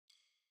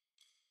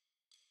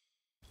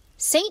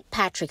St.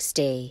 Patrick's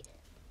Day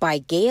by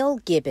GAIL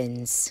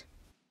Gibbons.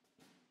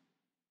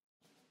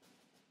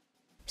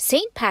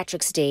 St.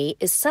 Patrick's Day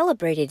is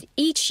celebrated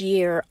each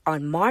year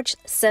on March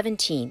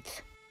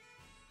 17th.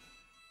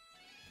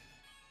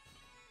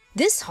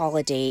 This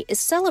holiday is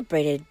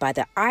celebrated by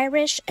the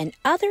Irish and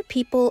other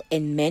people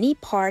in many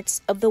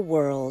parts of the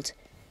world.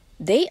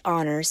 They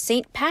honor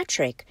St.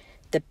 Patrick,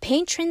 the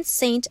patron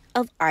saint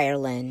of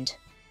Ireland.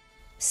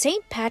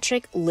 St.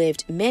 Patrick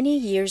lived many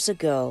years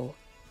ago.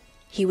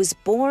 He was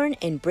born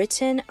in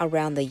Britain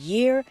around the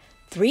year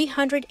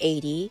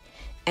 380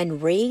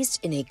 and raised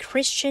in a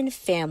Christian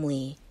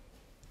family.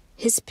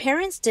 His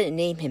parents didn't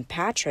name him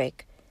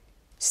Patrick.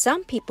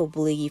 Some people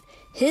believe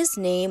his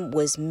name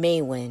was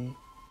Maewyn.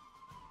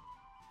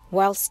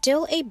 While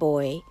still a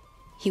boy,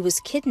 he was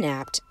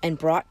kidnapped and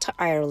brought to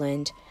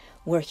Ireland,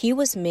 where he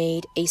was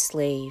made a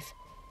slave.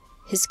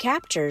 His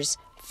captors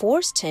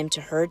forced him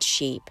to herd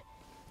sheep.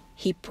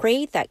 He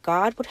prayed that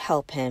God would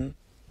help him.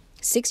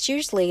 6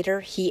 years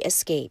later, he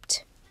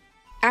escaped.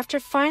 After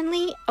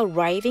finally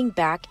arriving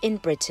back in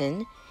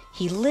Britain,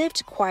 he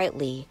lived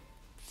quietly,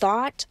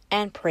 thought,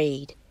 and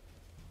prayed.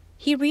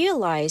 He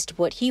realized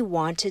what he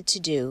wanted to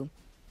do.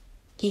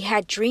 He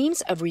had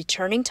dreams of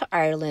returning to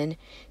Ireland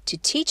to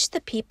teach the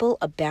people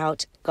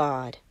about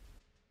God.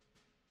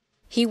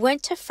 He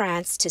went to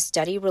France to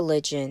study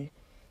religion.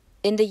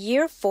 In the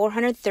year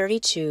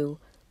 432,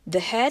 the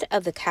head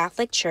of the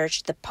Catholic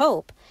Church, the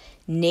Pope,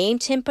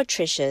 named him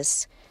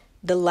Patricius,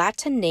 the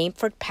Latin name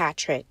for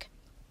Patrick.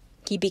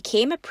 He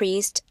became a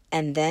priest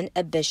and then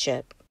a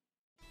bishop.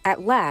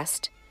 At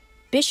last,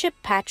 Bishop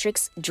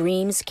Patrick's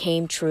dreams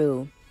came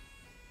true.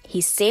 He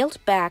sailed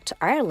back to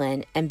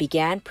Ireland and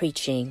began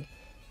preaching.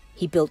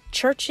 He built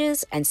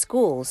churches and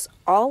schools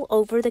all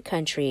over the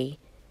country.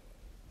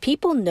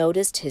 People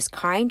noticed his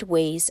kind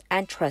ways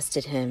and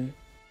trusted him.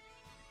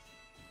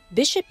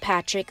 Bishop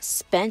Patrick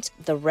spent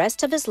the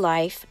rest of his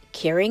life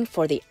caring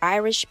for the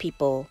Irish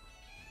people.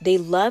 They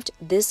loved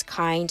this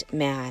kind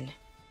man.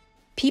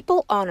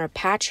 People honor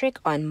Patrick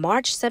on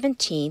March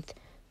 17th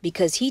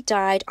because he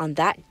died on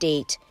that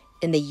date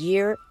in the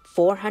year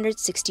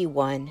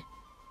 461.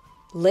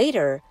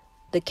 Later,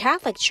 the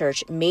Catholic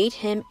Church made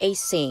him a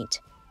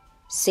saint,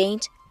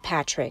 Saint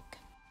Patrick.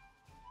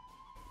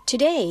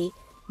 Today,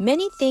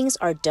 many things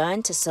are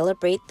done to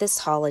celebrate this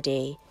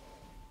holiday.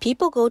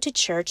 People go to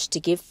church to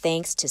give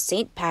thanks to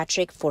Saint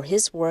Patrick for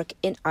his work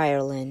in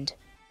Ireland.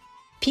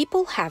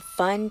 People have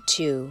fun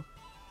too.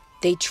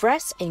 They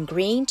dress in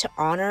green to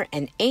honor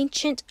an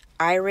ancient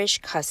Irish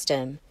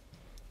custom.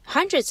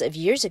 Hundreds of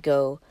years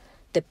ago,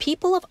 the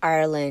people of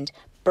Ireland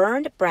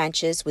burned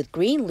branches with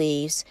green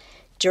leaves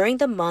during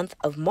the month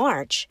of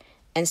March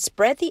and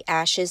spread the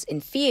ashes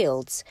in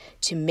fields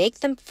to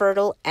make them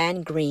fertile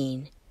and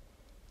green.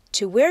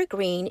 To wear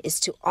green is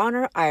to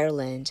honor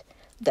Ireland,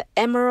 the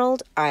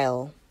Emerald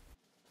Isle.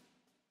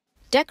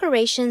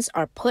 Decorations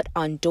are put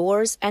on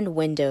doors and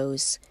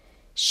windows.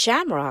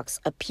 Shamrocks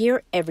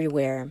appear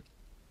everywhere.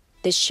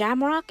 The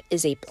shamrock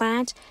is a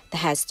plant that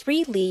has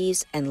 3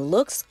 leaves and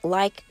looks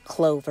like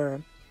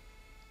clover.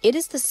 It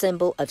is the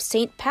symbol of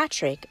St.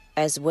 Patrick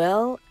as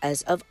well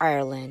as of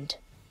Ireland.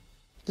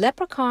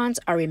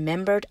 Leprechauns are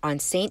remembered on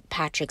St.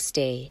 Patrick's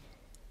Day.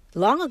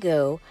 Long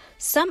ago,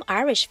 some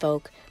Irish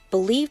folk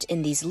believed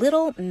in these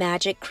little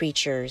magic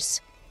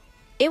creatures.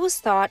 It was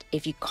thought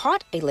if you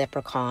caught a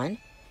leprechaun,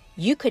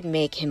 you could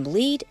make him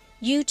lead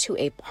you to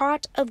a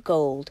pot of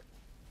gold.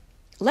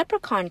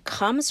 Leprechaun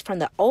comes from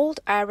the old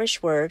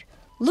Irish word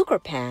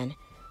lucarpan,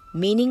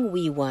 meaning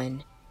wee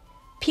one.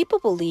 People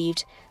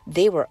believed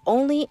they were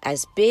only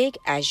as big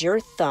as your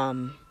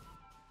thumb.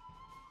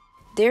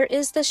 There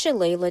is the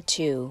shillelagh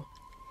too.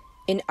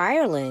 In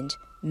Ireland,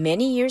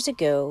 many years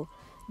ago,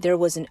 there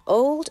was an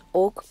old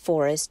oak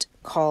forest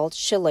called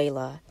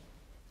shillelagh.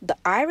 The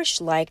Irish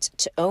liked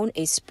to own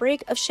a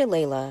sprig of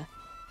shillelagh,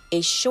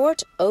 a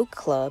short oak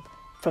club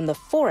from the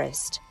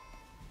forest.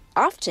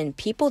 Often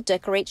people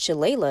decorate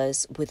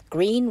shillelaghs with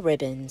green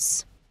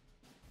ribbons.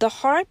 The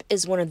harp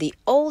is one of the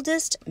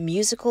oldest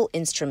musical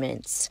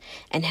instruments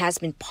and has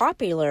been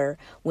popular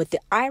with the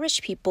Irish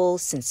people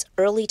since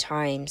early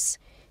times.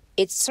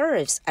 It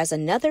serves as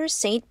another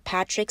St.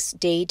 Patrick's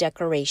Day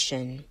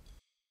decoration.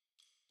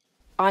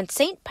 On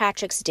St.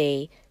 Patrick's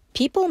Day,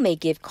 people may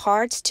give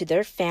cards to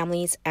their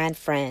families and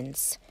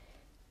friends.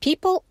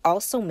 People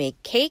also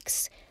make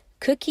cakes,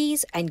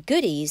 cookies, and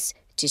goodies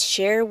to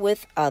share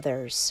with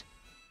others.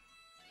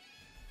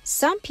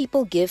 Some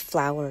people give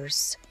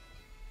flowers.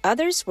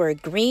 Others wear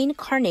green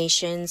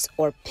carnations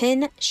or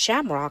pin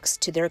shamrocks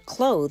to their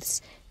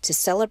clothes to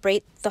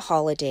celebrate the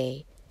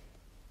holiday.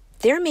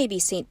 There may be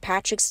St.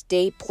 Patrick's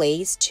Day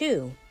plays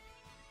too.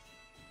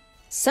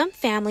 Some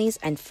families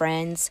and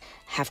friends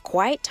have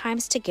quiet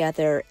times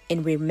together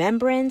in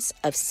remembrance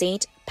of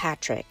St.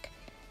 Patrick.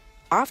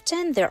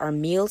 Often there are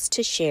meals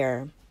to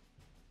share.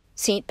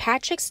 St.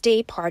 Patrick's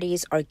Day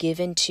parties are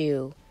given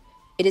too.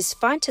 It is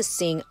fun to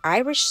sing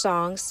Irish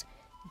songs,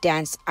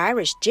 dance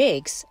Irish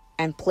jigs,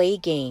 and play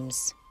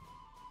games.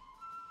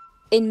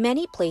 In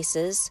many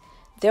places,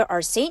 there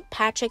are St.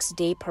 Patrick's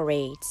Day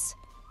parades.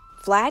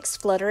 Flags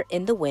flutter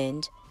in the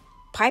wind.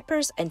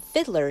 Pipers and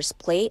fiddlers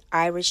play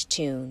Irish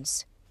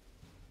tunes.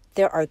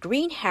 There are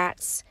green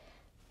hats,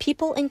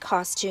 people in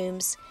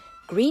costumes,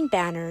 green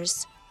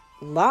banners,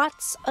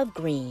 lots of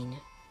green.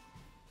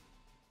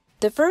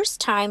 The first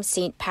time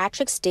St.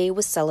 Patrick's Day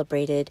was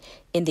celebrated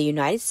in the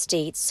United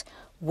States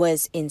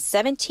was in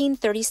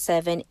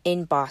 1737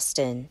 in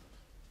Boston.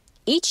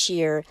 Each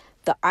year,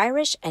 the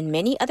Irish and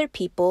many other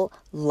people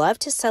love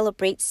to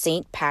celebrate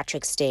St.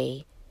 Patrick's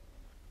Day.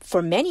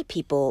 For many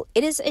people,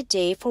 it is a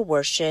day for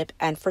worship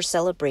and for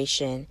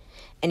celebration,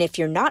 and if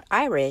you're not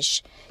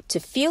Irish, to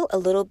feel a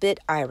little bit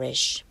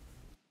Irish.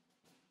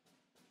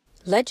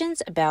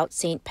 Legends about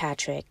St.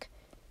 Patrick.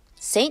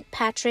 St.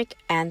 Patrick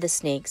and the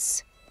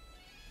snakes.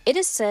 It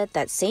is said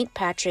that St.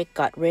 Patrick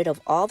got rid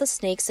of all the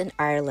snakes in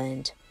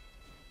Ireland.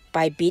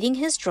 By beating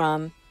his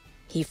drum,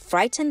 he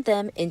frightened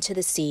them into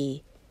the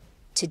sea.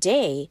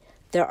 Today,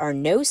 there are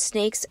no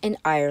snakes in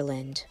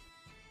Ireland.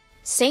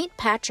 St.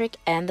 Patrick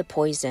and the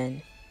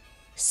poison.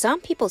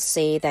 Some people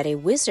say that a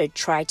wizard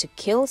tried to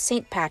kill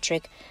St.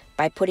 Patrick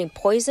by putting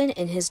poison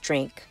in his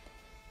drink.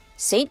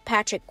 St.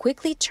 Patrick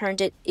quickly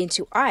turned it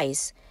into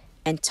ice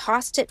and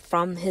tossed it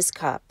from his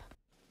cup.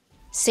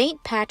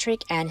 St.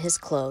 Patrick and his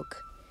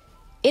cloak.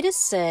 It is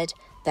said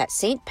that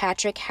St.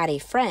 Patrick had a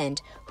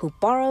friend who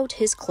borrowed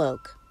his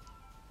cloak.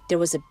 There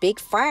was a big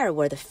fire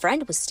where the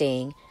friend was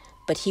staying,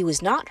 but he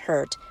was not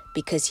hurt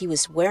because he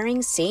was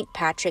wearing St.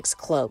 Patrick's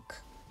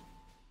cloak.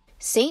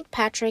 St.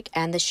 Patrick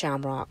and the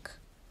shamrock.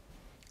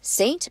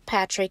 St.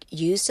 Patrick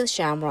used the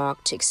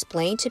shamrock to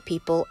explain to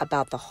people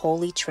about the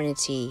Holy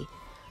Trinity,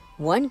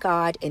 one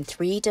God in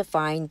three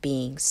divine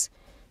beings,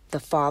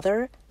 the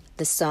Father,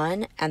 the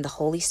Son, and the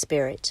Holy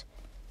Spirit.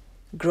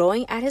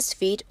 Growing at his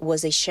feet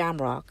was a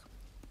shamrock.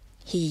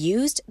 He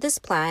used this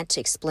plant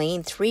to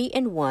explain 3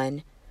 in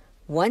 1,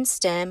 one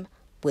stem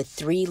with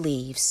 3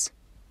 leaves.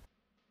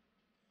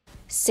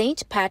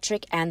 St.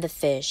 Patrick and the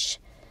fish.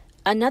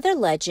 Another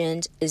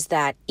legend is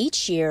that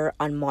each year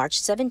on March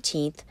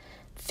 17th,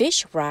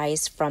 fish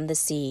rise from the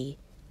sea.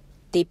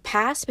 They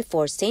pass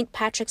before St.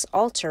 Patrick's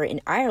altar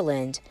in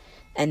Ireland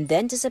and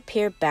then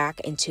disappear back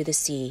into the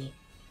sea.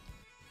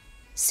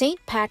 St.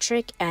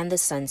 Patrick and the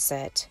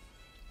sunset.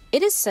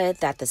 It is said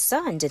that the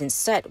sun didn't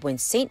set when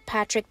St.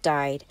 Patrick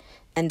died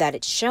and that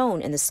it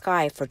shone in the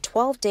sky for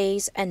 12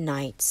 days and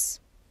nights.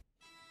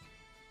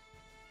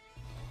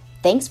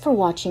 Thanks for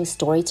watching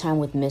Storytime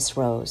with Miss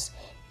Rose.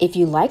 If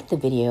you liked the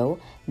video,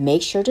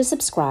 make sure to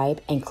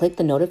subscribe and click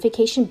the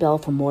notification bell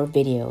for more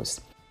videos.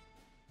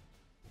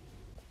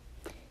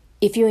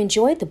 If you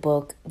enjoyed the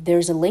book,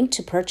 there's a link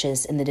to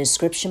purchase in the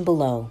description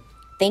below.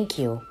 Thank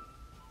you.